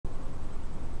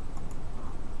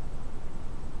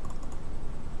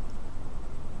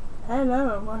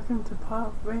Hello and welcome to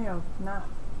part 3 of FNAF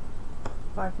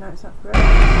 5 Nights at Freddy's.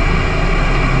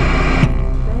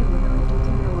 Today we're going to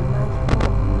continue with night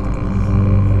 4.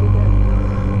 Here we go.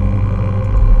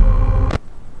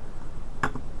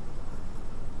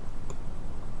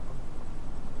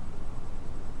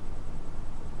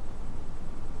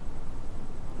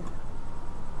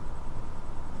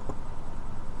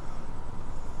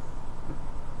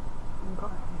 Go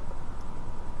ahead.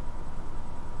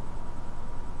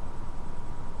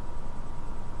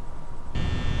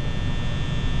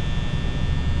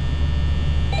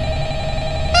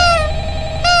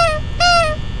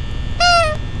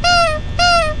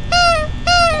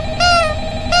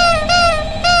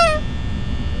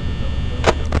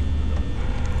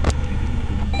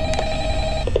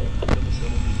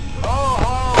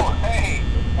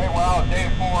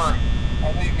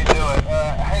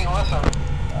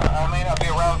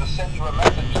 Send you a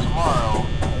message tomorrow.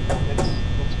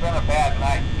 It's been a bad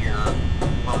night here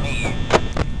for me.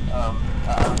 I'm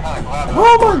kind of glad that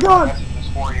I messages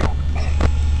for you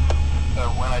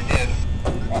when I did.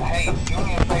 Hey, do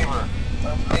me a favor.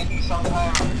 Maybe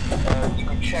sometime you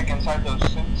could check inside those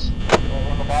suits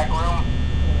in the back room.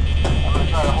 I'm gonna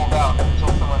try to hold out until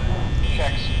someone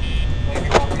checks. Maybe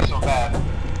it won't be so bad.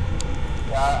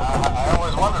 I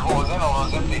always wondered what was in all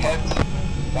those empty heads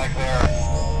back there.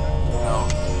 You know.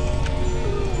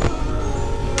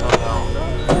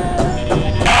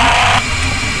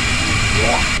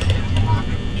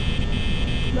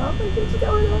 Nothing is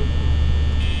going on.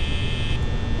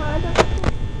 I don't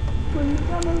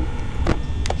know.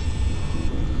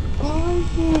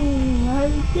 Okay, how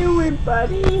you doing,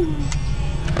 buddy?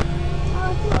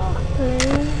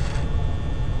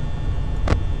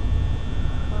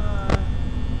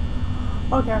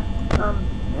 Okay.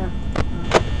 Yeah.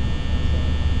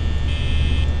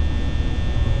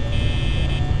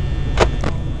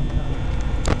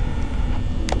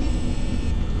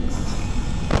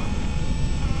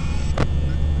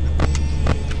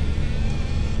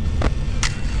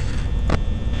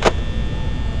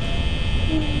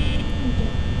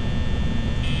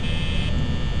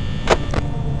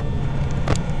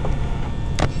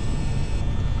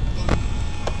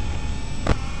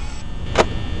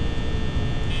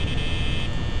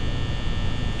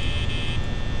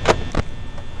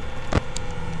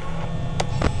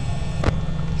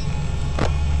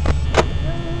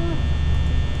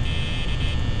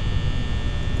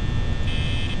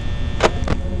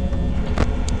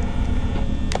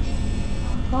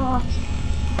 I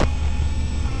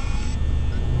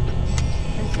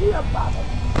see a bottle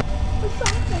or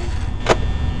something.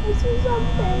 I see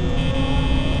something.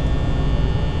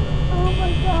 Oh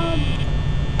my god.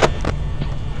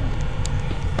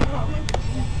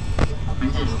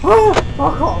 Oh,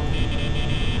 fuck off.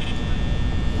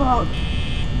 Fuck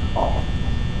off.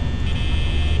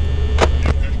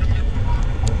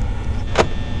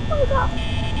 Oh my god.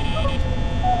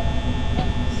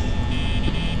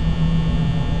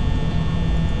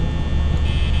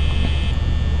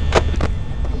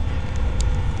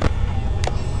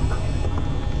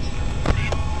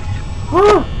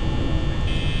 Oh!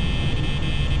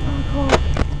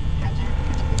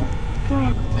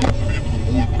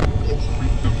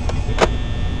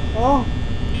 Oh!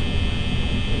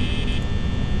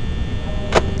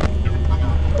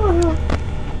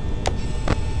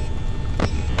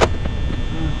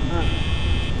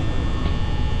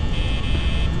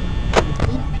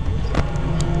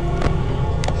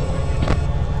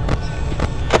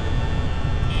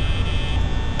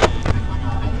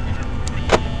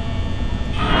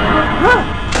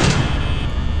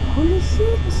 Holy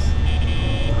shit!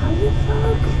 Holy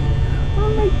fuck! Oh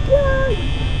my god!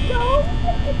 No!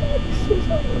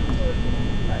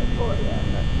 My boy, yeah,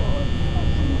 my boy.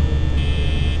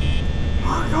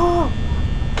 Fuck off!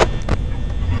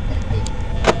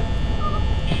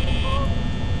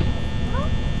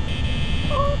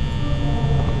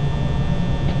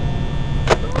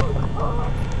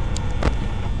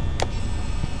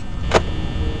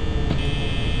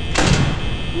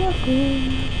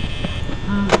 Nothing.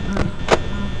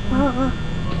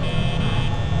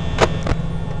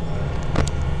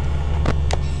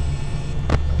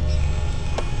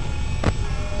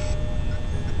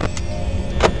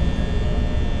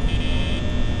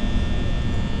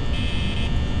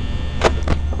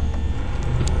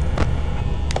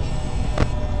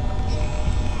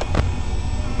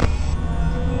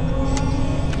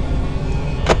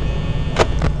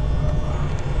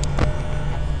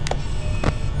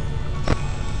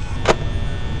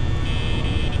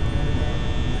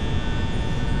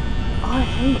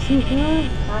 hate you here.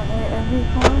 I hate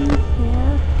everyone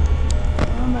here.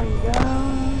 Oh my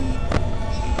god.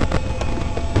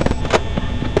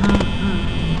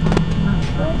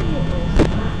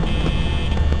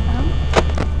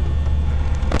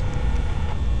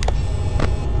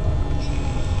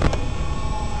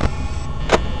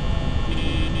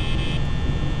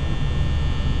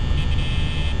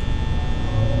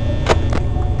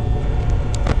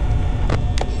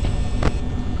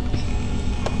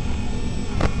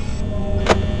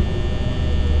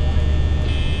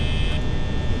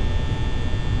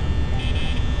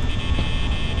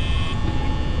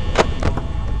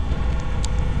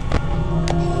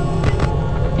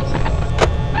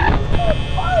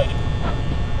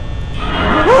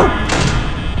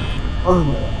 Oh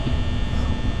my god.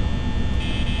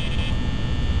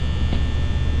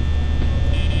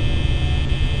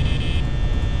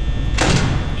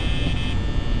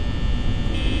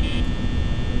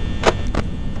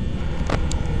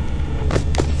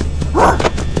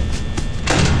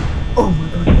 Oh my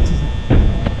god, what is it?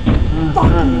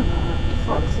 Fucking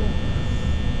fuck's sake.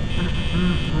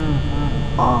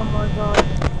 Oh my god.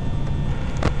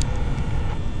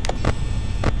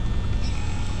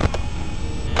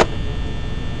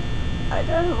 I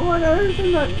don't want to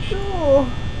open that door.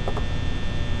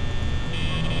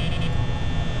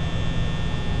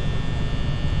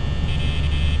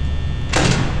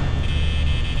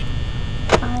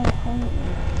 I hate it.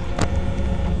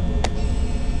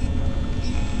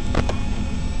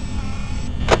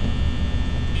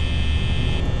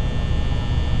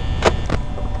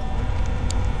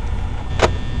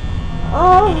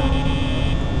 Oh!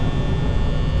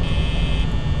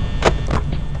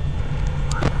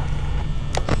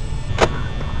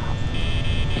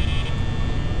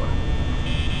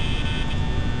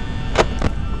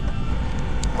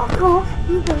 Fuck off,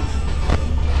 you guys.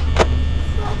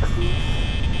 Fuck off.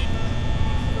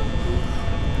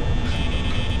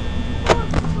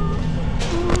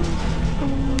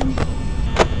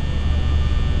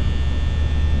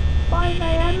 Bye, I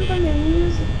am gonna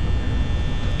use it.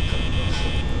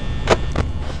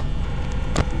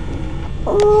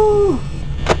 Oh!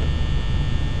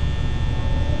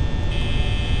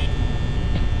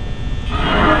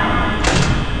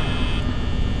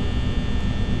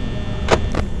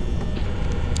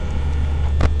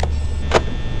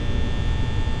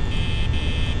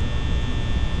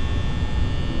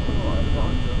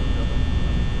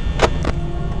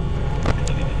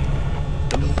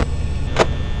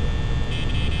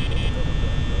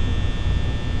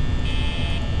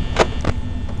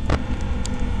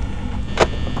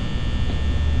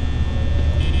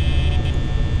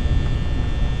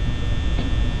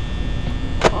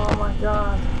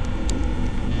 God.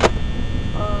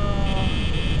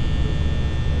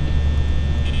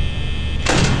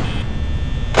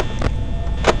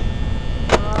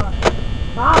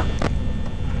 Fuck!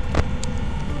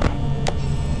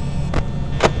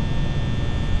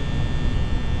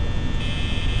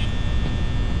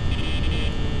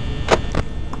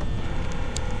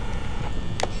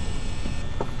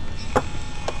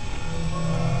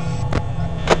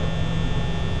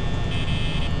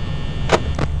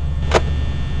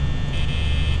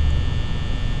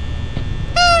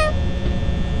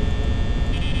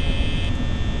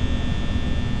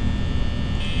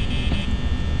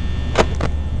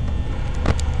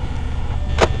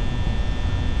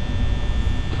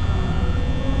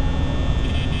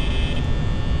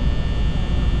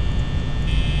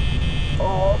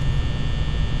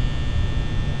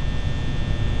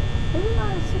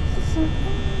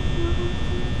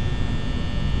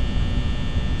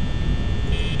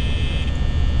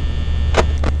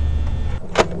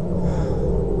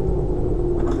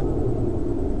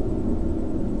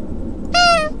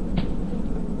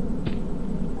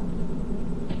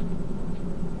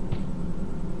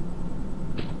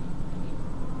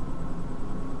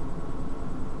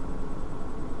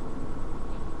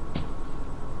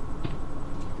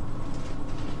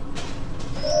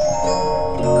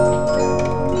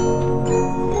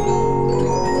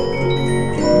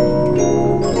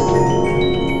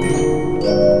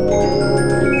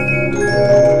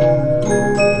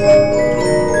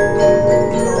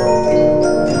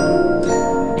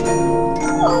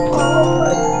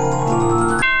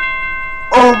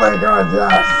 Oh my god,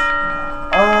 yes!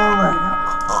 Oh my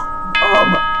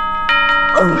god.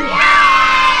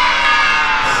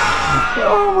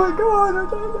 Oh my god, I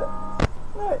done it!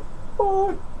 Night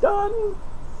 4 done!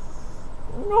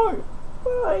 Night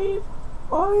 5!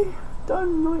 I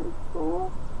done night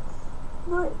 4.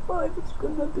 Night 5 is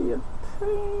gonna be a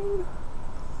pain.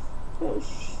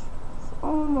 Ish.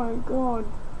 Oh my god.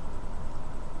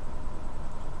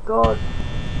 God.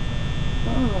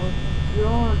 Oh my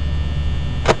god.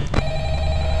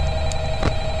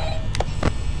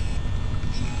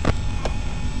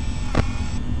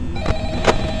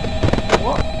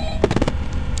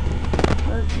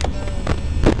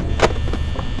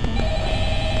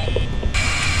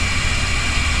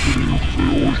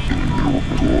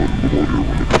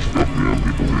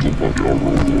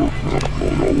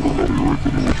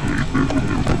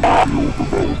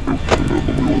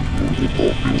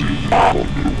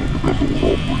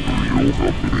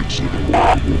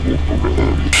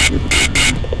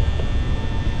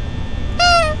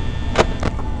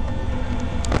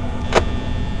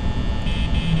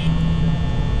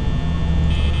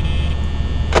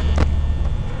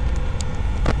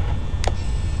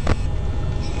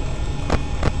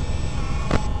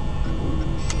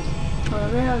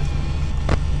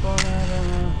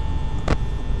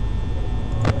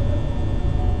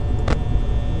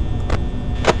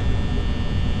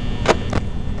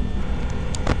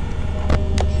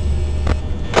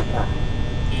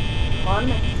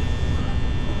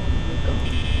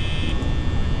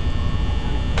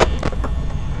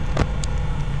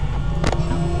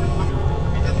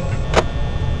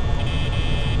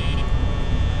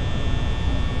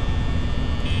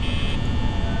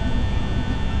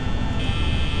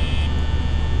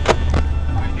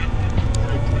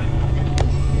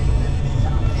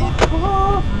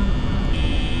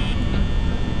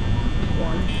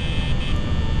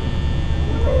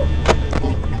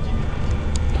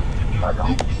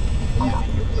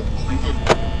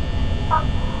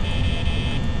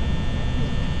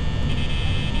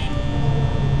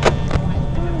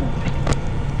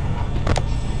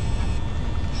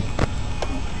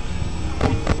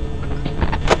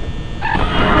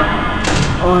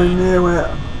 I knew it.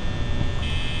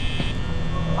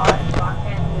 I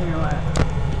fucking knew it.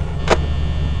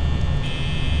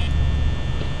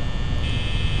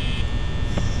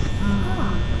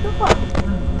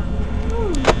 Oh,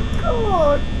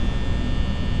 God.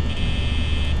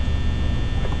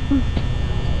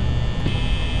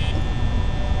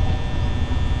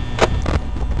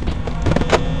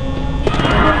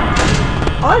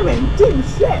 I'm in deep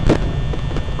shit.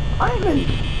 I'm in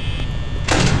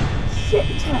shit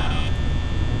town.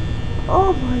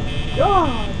 Oh my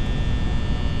God.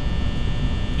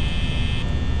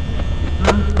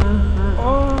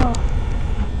 Oh.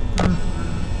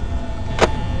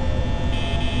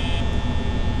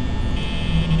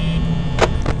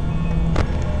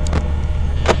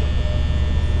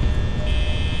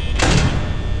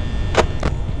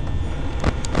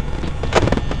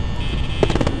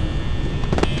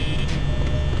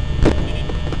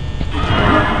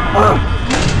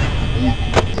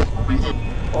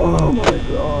 Oh my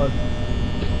God.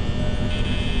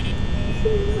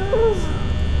 Jesus.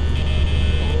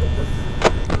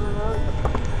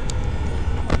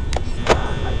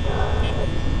 Oh my God.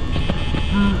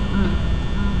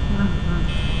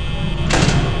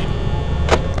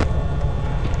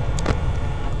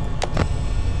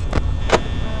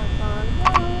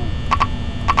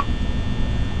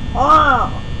 Oh.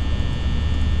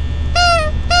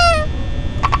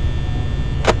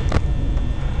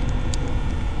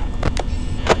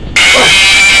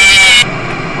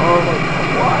 Oh my God,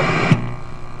 what?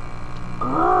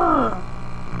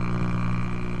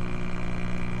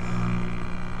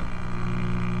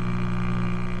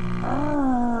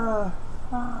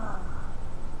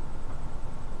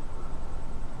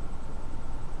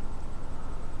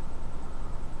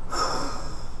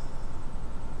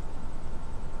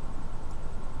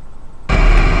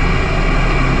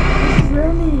 This is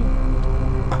really,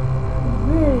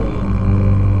 really.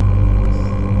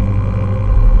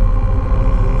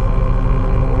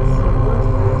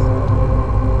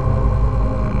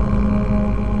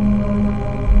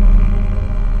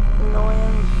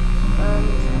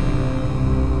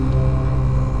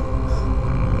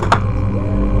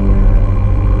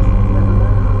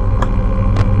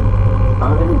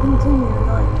 I'm going to continue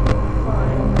night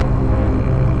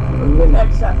 5 in the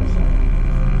next episode.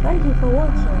 Thank you for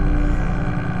watching.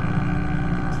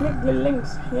 Click the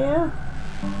links here,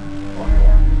 or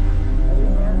here, and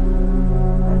here,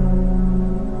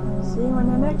 and see you in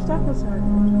the next episode.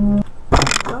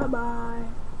 Bye bye.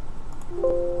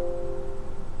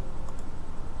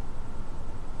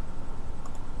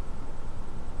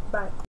 Bye.